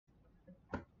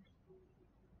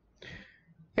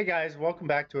Hey guys, welcome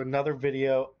back to another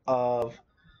video of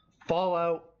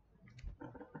Fallout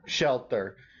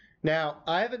Shelter. Now,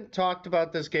 I haven't talked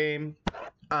about this game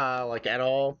like at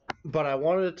all, but I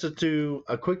wanted to do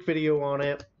a quick video on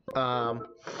it.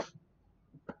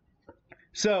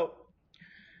 So,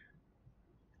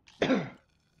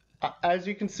 as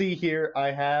you can see here,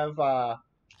 I have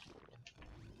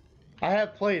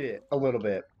played it a little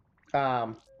bit.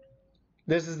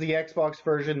 This is the Xbox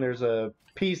version. There's a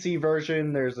PC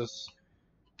version. There's a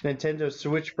Nintendo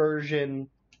Switch version,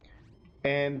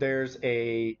 and there's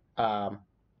a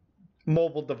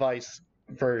mobile device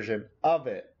version of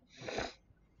it.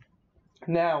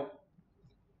 Now,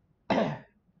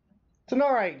 it's an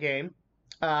alright game.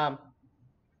 You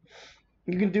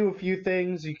can do a few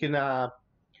things. You can, let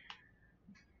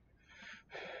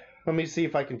me see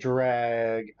if I can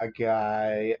drag a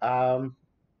guy.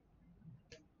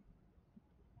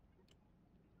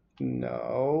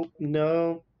 No.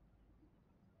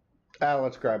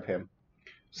 Let's grab him.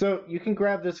 So, you can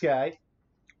grab this guy,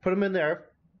 put him in there.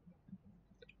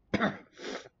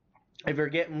 If you're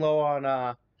getting low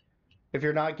on, if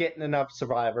you're not getting enough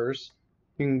survivors,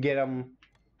 you can get them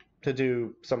to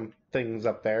do some things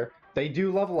up there. They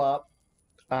do level up.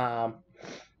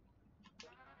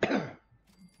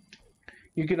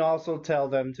 You can also tell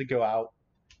them to go out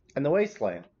in the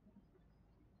wasteland.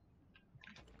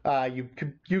 You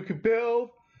could build.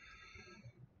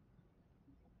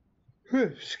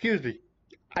 Excuse me.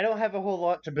 I don't have a whole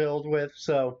lot to build with,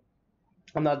 so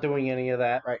I'm not doing any of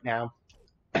that right now.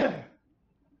 You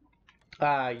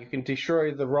can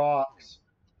destroy the rocks.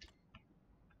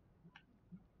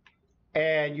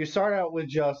 And you start out with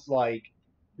just like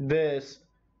this.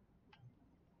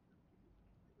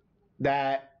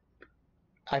 That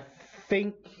I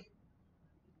think,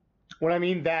 when I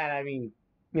mean that, I mean,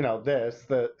 you know, this,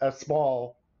 a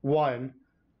small one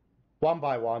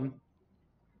by one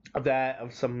of that,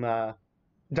 of some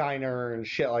diner and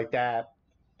shit like that.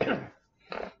 And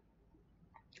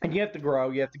you have to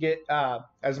grow. You have to get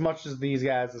as much as these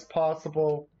guys as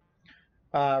possible.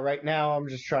 Right now, I'm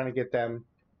just trying to get them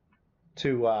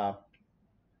to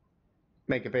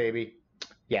make a baby.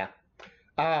 Yeah.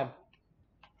 A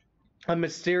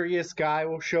mysterious guy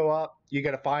will show up. You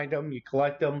gotta find him. You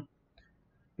collect them.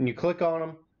 And you click on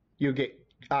them. You get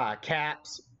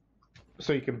caps,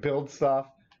 so you can build stuff.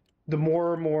 The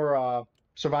more and more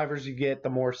survivors you get, the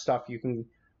more stuff you can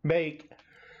make.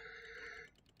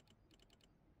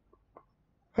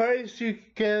 Highest you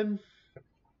can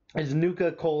is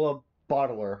Nuka-Cola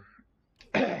bottler.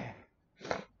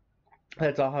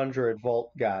 That's 100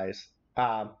 volt, guys.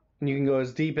 And you can go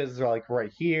as deep as like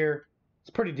right here.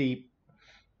 It's pretty deep.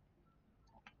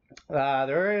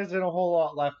 There isn't a whole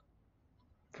lot left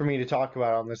for me to talk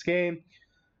about on this game.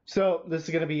 So this is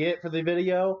going to be it for the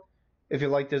video. If you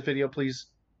like this video, please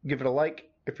give it a like.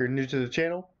 If you're new to the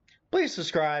channel, please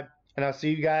subscribe. And I'll see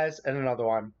you guys in another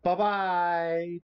one. Bye-bye.